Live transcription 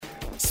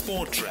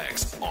Sport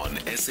Tracks on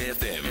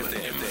SAFM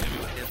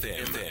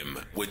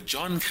with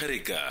John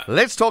Karika.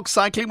 Let's talk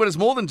cycling, but it's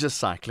more than just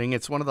cycling.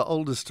 It's one of the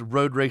oldest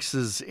road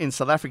races in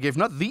South Africa, if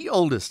not the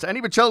oldest.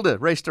 Annie Batchelder,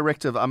 race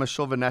director of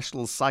Amashova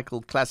National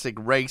Cycle Classic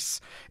Race.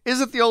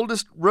 Is it the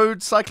oldest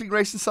road cycling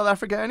race in South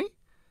Africa, Annie?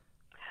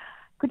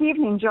 Good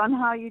evening, John.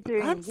 How are you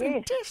doing? I'm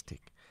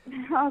fantastic.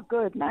 Oh,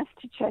 good. Nice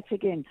to chat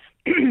again.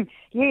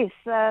 Yes,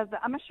 the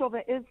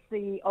Amashova is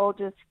the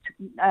oldest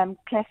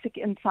classic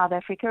in South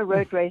Africa,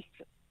 road race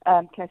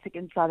classic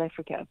in South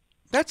Africa.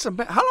 How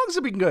long has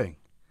it been going?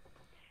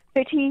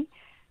 38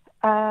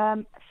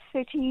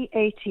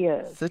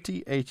 years.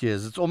 38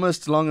 years. It's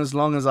almost as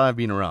long as I've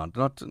been around.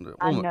 I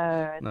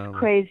know, it's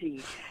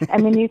crazy.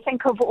 And when you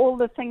think of all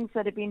the things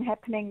that have been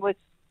happening with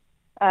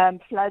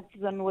floods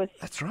and with...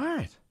 That's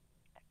right.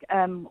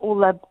 All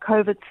the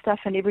COVID stuff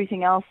and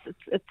everything else,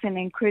 it's an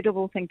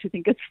incredible thing to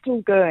think it's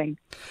still going.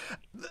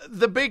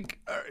 The big,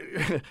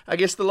 I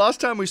guess the last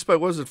time we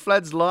spoke, was it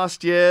floods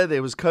last year?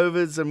 There was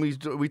COVIDs, and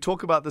we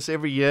talk about this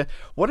every year.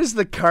 What is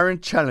the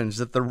current challenge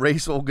that the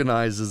race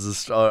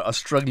organizers are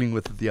struggling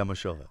with at the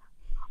Amashova?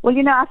 Well,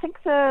 I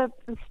think the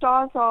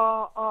stars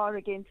are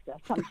against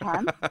us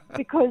sometimes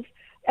because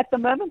at the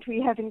moment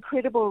we have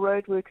incredible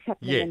roadworks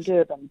happening in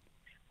Durban.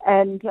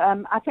 And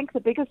I think the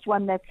biggest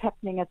one that's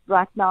happening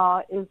right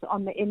now is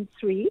on the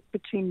N3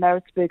 between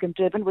Maritzburg and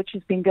Durban, which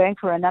has been going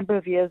for a number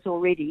of years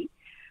already.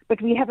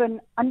 But we have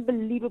an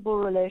unbelievable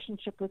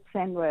relationship with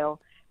SANRAIL.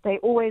 They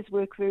always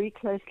work very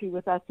closely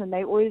with us, and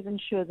they always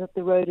ensure that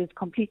the road is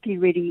completely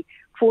ready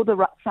for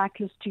the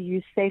cyclists to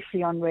use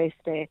safely on race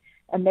day.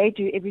 And they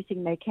do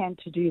everything they can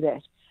to do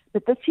that.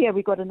 But this year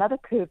we got another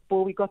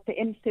curveball. We got the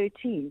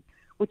N13,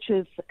 which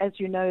is, as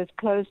you know, is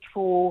closed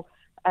for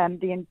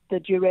the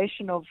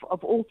duration of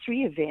all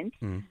three events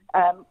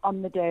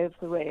on the day of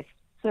the race.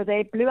 So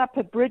they blew up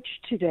a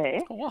bridge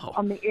today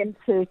on the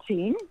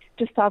N13,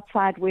 just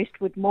outside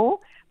Westwood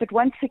Mall. But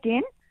once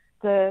again,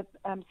 the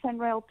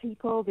SANRAIL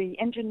people, the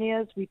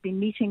engineers, we've been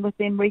meeting with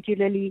them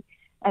regularly,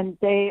 and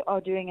they are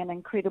doing an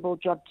incredible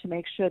job to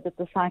make sure that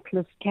the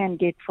cyclists can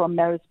get from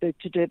Maritzburg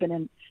to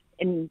Durban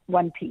in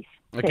one piece.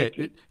 Okay,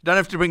 you don't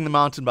have to bring the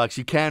mountain bikes.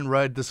 You can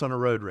ride this on a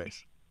road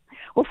race.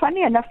 Well,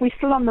 funny enough, we're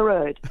still on the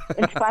road,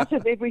 in spite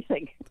of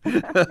everything.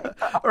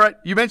 All right,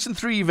 you mentioned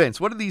 3 events.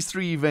 What are these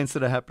 3 events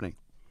that are happening?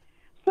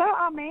 So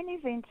our main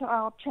event,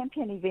 our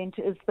champion event,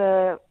 is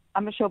the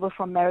Amashova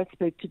from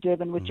Maritzburg to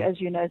Durban, which, as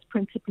you know, is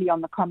principally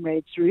on the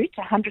Comrades route,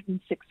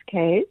 106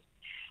 Ks.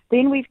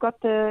 Then we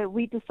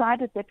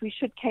decided that we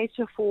should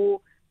cater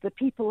for the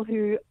people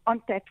who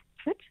aren't that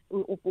fit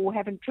or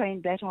haven't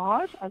trained that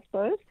hard, I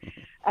suppose.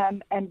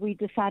 And we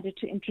decided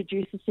to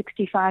introduce a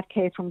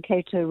 65K from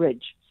Cato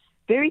Ridge.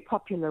 Very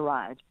popular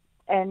ride.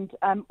 And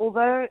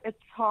although it's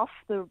half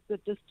the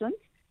distance,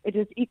 it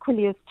is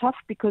equally as tough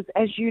because,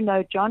 as you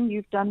know, John,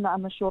 you've done the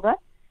Amashova.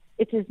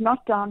 It is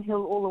not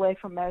downhill all the way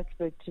from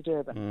Maritzburg to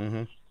Durban.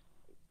 Mm-hmm.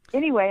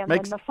 Anyway, and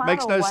then the final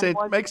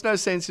makes no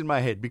sense in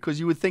my head because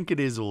you would think it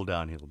is all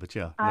downhill, but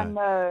yeah. I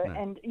know,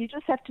 and you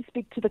just have to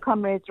speak to the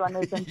Comrades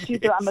runners and to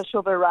the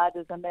Amashova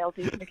riders, and they'll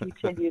definitely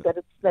tell you that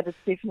it's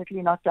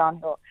definitely not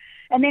downhill.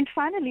 And then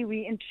finally,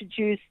 we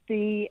introduced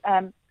the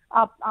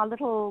our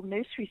little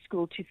nursery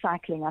school to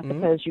cycling, I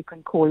suppose you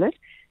can call it.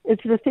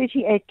 It's the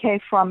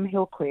 38K from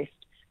Hillcrest.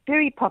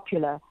 Very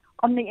popular.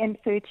 On the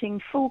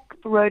N13, full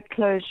road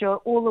closure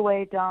all the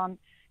way down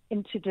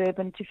into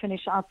Durban to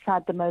finish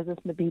outside the Moses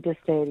Mabhida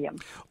Stadium.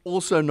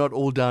 Also not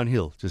all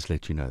downhill, just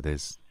let you know.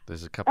 There's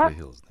a couple of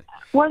hills there.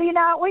 Well,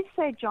 I always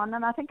say, John,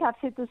 and I think I've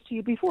said this to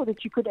you before,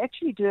 that you could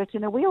actually do it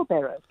in a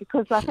wheelbarrow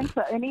because I think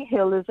the only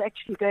hill is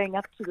actually going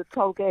up to the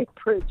Tollgate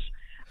Bridge.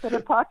 But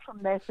apart from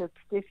that, it's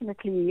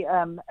definitely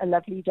a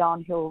lovely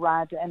downhill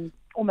ride, and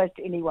almost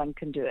anyone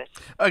can do it.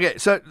 Okay,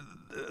 so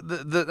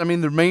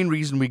the main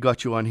reason we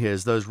got you on here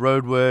is those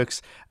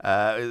roadworks.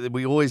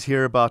 We always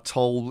hear about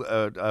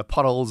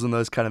potholes and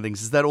those kind of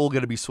things. Is that all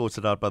going to be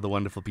sorted out by the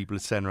wonderful people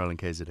at SANRAIL and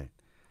KZN?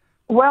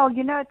 Well,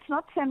 it's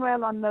not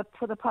SANRAIL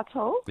for the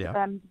potholes.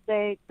 Yeah.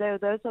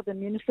 Those are the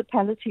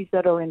municipalities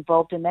that are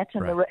involved in that,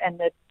 and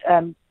right.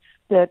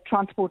 the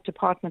Transport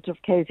Department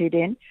of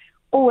KZN.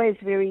 Always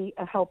very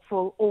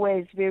helpful,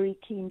 always very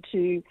keen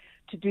to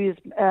do,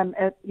 to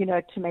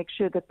make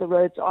sure that the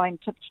roads are in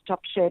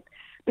top shape.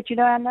 But,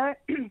 I know,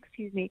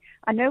 excuse me,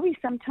 I know we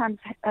sometimes,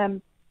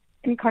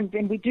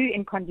 we do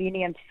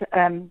inconvenience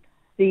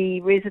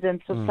the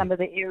residents of some of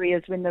the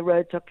areas when the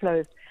roads are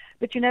closed.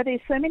 But,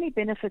 there's so many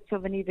benefits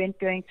of an event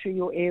going through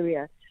your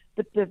area.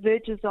 The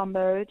verges are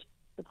mowed,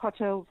 the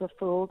potholes are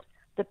filled,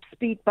 the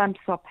speed bumps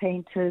are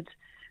painted,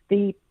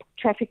 the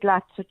traffic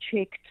lights are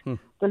checked,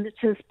 the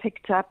litter's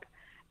picked up.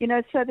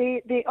 So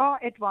there are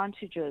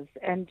advantages.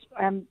 And,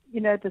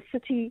 the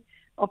city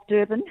of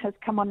Durban has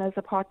come on as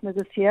a partner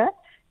this year,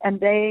 and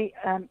they,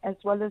 as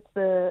well as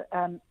the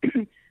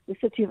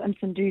city of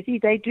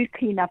Msunduzi, they do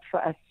clean up for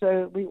us.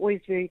 So we're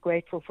always very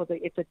grateful for the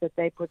effort that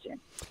they put in.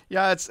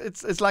 Yeah,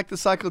 it's like the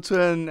cycle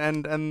tour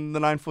and the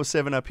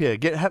 947 up here.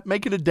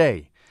 Make it a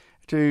day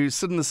to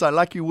sit on the side,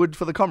 like you would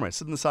for the Comrades,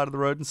 sit on the side of the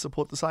road and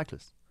support the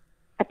cyclists.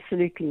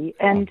 Absolutely.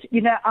 And,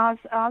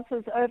 ours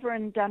is over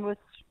and done with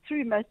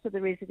through most of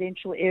the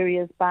residential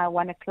areas by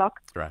 1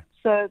 o'clock. Right.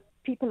 So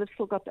people have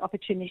still got the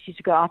opportunity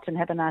to go out and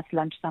have a nice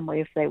lunch somewhere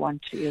if they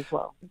want to as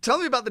well. Tell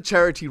me about the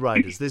charity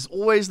riders. There's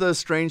always those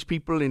strange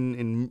people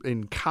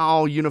in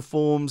cow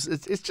uniforms.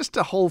 It's just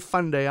a whole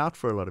fun day out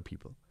for a lot of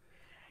people.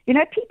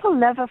 People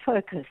love a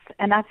focus,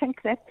 and I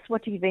think that's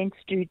what events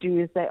do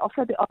is they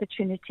offer the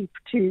opportunity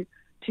to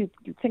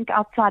think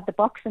outside the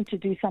box and to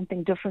do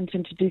something different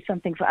and to do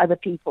something for other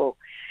people.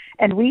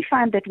 And we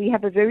find that we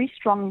have a very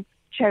strong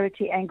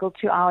charity angle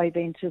to our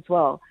event as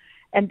well.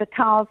 And the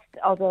cows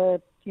are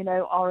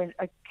are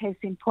a case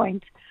in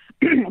point.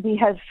 We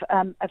have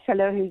a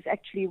fellow who's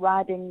actually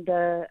riding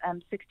the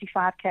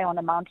 65K on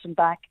a mountain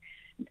bike.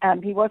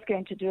 He was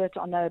going to do it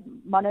on a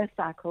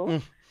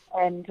motorcycle,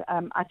 and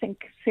I think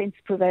sense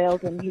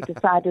prevailed, and he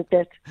decided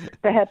that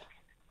perhaps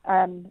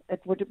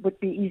it would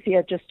be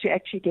easier just to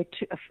actually get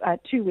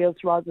two wheels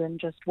rather than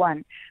just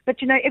one. But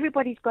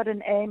everybody's got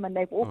an aim, and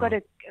they've all got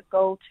a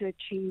goal to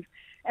achieve.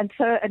 And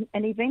so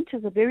an event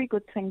is a very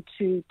good thing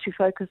to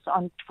focus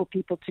on for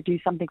people to do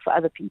something for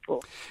other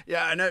people.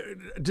 Yeah, I know.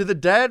 Do the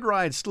dad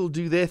rides still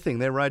do their thing?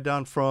 They ride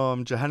down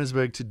from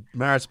Johannesburg to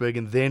Maritzburg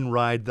and then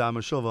ride the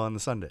Amashova on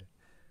the Sunday?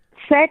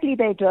 Sadly,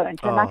 they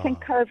don't. And I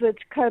think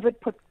COVID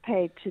put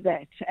paid to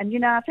that. And,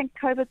 I think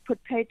COVID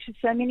put paid to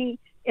so many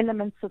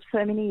elements of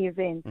so many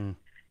events.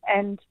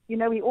 And,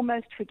 we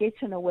almost forget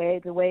in a way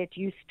the way it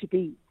used to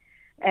be.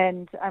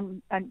 And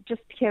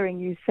just hearing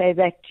you say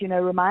that,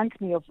 reminds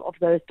me of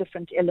those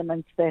different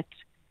elements that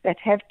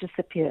have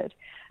disappeared.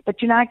 But,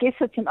 I guess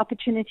it's an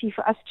opportunity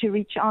for us to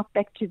reach out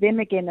back to them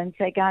again and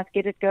say, guys,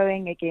 get it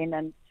going again,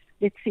 and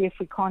let's see if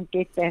we can't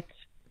get that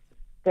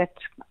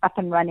up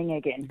and running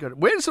again.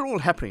 Good. Where is it all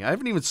happening? I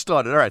haven't even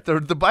started. All right,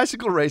 the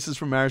bicycle races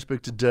from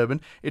Maritzburg to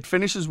Durban. It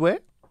finishes where?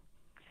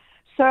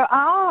 So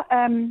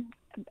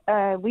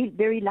we're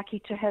very lucky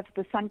to have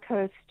the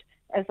Suncoast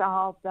as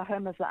the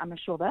home of the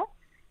Amashova.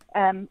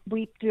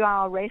 We do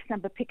our race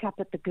number pickup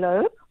at the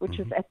Globe, which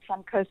is at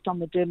Suncoast on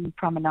the Durban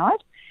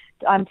Promenade,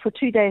 for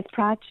 2 days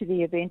prior to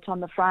the event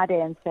on the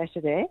Friday and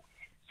Saturday.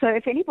 So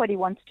if anybody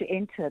wants to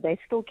enter, they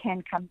still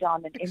can come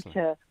down and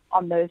enter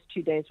on those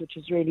 2 days, which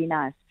is really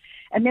nice.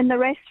 And then the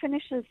race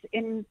finishes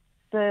in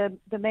the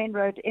main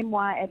road,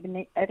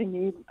 MY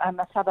Avenue,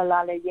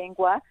 Masabalala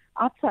Yengwa,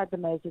 outside the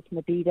Moses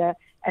Mabhida,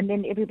 and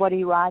then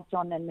everybody rides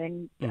on and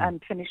then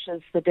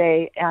finishes the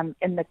day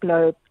in the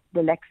Globe,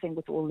 relaxing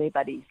with all their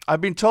buddies.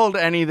 I've been told,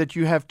 Annie, that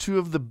you have two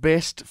of the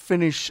best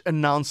finish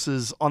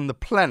announcers on the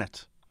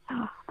planet.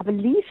 I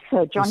believe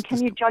so, John.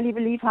 Can you jolly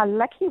believe how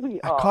lucky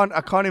we are? I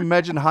can't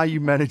imagine how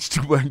you managed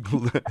to wangle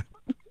that.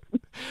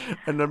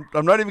 And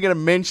I'm not even going to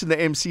mention the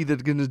MC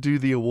that's going to do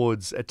the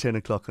awards at 10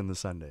 o'clock on the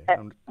Sunday.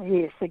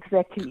 Yes,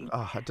 exactly.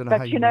 I don't know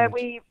how you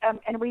managed.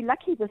 and we're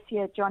lucky this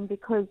year, John,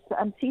 because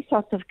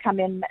CSOS have come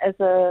in as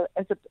a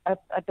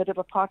bit of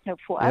a partner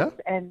for us,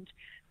 and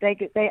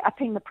they're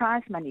upping the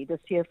prize money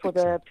this year for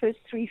the first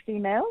 3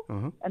 females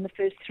and the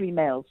first 3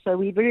 males. So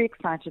we're very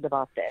excited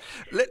about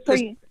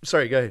that.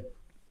 Sorry, go ahead.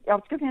 I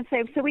was just going to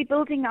say, so we're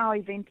building our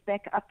event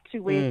back up to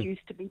where it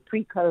used to be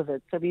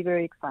pre-COVID. So we're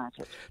very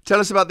excited. Tell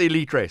us about the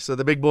elite race. So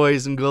the big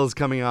boys and girls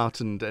coming out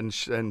and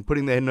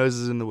putting their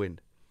noses in the wind.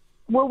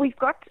 Well, we've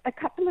got a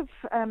couple of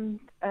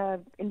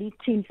elite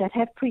teams that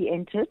have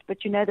pre-entered, but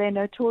they're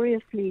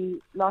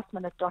notoriously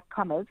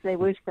last-minute.comers. They're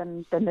worse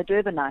than the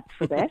Durbanites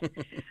for that.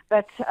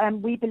 But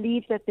we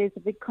believe that there's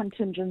a big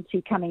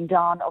contingency coming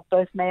down of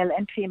both male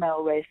and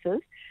female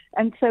racers,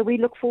 and so we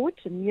look forward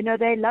to them.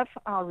 They love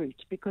our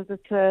route because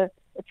it's a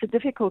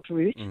difficult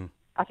route.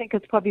 I think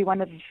it's probably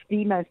one of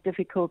the most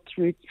difficult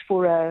routes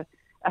for a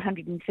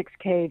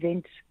 106K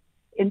event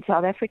in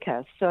South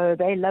Africa. So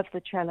they love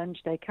the challenge.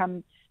 They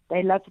come.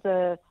 They love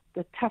the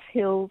tough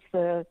hills,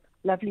 the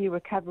lovely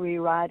recovery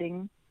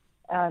riding,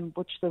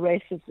 which the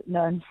race is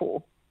known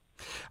for.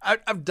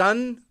 I've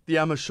done the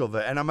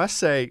Amashova, and I must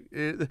say,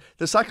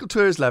 the cycle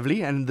tour is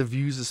lovely, and the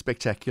views are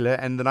spectacular,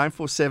 and the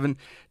 947,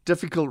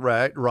 difficult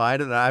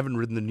ride, and I haven't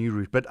ridden the new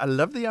route, but I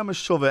love the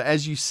Amashova.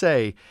 As you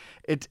say,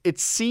 it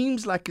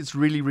seems like it's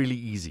really, really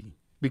easy,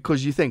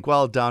 because you think,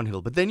 well,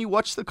 downhill, but then you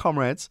watch the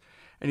comrades,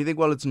 and you think,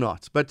 well, it's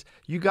not. But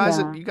you guys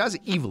are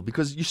evil,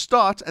 because you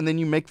start and then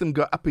you make them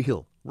go up a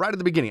hill right at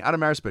the beginning, out of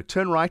Maritzburg.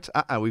 Turn right.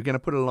 We're going to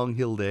put a long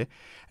hill there.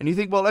 And you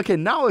think, well, okay,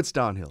 now it's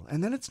downhill.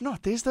 And then it's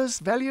not. There's those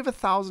Valley of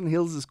 1,000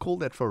 Hills is called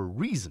that for a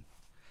reason.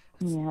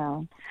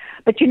 Yeah.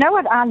 But you know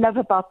what I love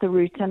about the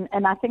route,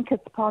 and I think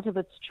it's part of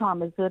its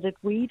charm, is that it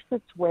weaves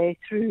its way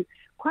through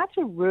quite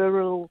a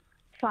rural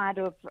side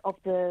of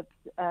the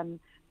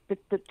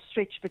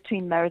stretch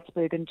between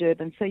Maritzburg and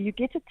Durban. So you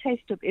get a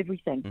taste of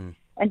everything.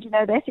 And,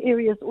 that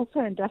area is also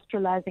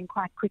industrializing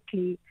quite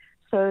quickly.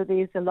 So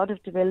there's a lot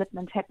of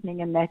development happening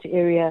in that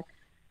area.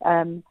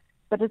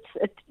 but it's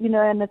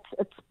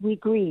we're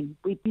green.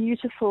 We're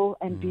beautiful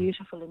and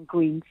beautiful and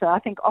green. So I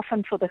think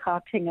often for the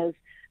Gautengers,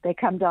 they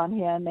come down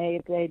here and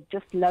they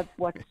just love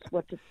what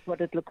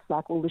it looks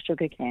like, all the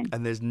sugar cane.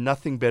 And there's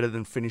nothing better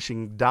than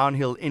finishing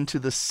downhill into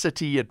the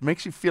city. It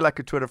makes you feel like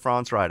a Tour de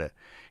France rider.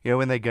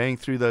 When they're going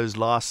through those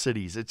last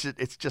cities,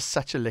 it's just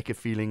such a lekker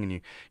feeling.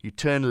 And you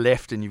turn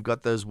left and you've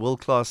got those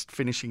world-class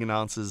finishing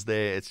announcers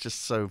there. It's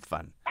just so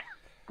fun.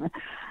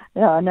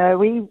 Yeah, no,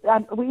 we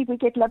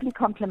get lovely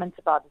compliments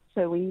about it,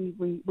 so we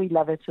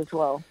love it as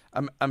well.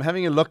 I'm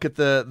having a look at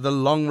the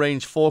long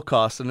range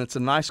forecast, and it's a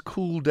nice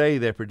cool day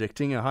they're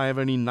predicting, a high of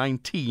only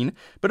 19.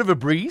 Bit of a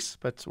breeze,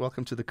 but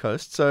welcome to the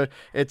coast. So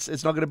it's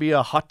not going to be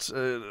a hot,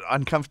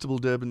 uncomfortable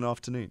Durban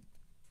afternoon.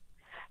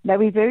 No,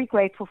 we're very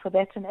grateful for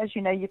that. And as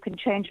you know, you can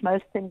change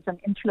most things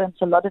and influence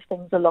a lot of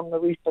things along the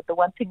route, but the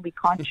one thing we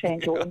can't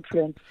change or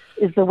influence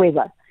is the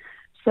weather.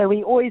 So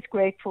we're always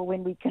grateful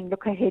when we can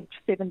look ahead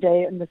 7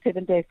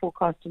 day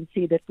forecast and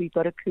see that we've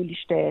got a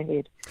coolish day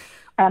ahead.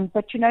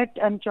 But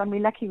John, we're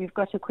lucky we've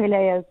got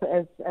Aquile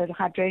as a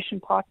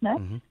hydration partner,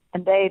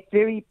 and they're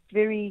very,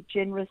 very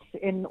generous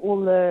in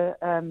all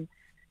the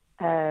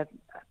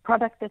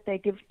product that they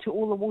give to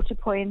all the water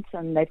points,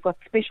 and they've got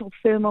special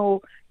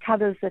thermal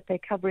covers that they're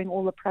covering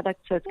all the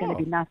products, so it's going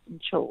to be nice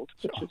and chilled,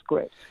 which is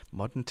great.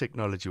 Modern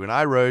technology. When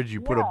I rode, you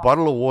put a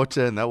bottle of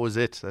water and that was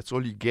it. That's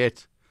all you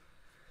get.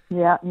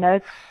 Yeah, no,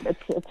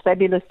 it's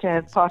fabulous to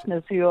have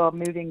partners who are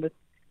moving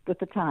with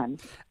the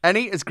times.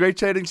 Annie, it's great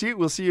chatting to you.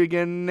 We'll see you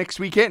again next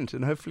weekend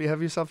and hopefully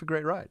have yourself a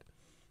great ride.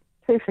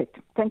 Perfect.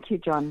 Thank you,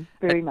 John,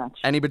 very much.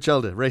 Annie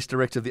Batchelder, race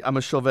director of the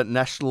Amashova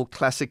National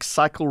Classic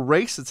Cycle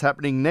Race. It's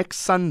happening next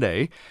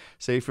Sunday.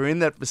 So if you're in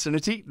that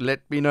vicinity,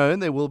 let me know.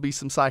 There will be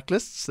some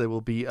cyclists. There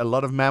will be a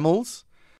lot of mammals.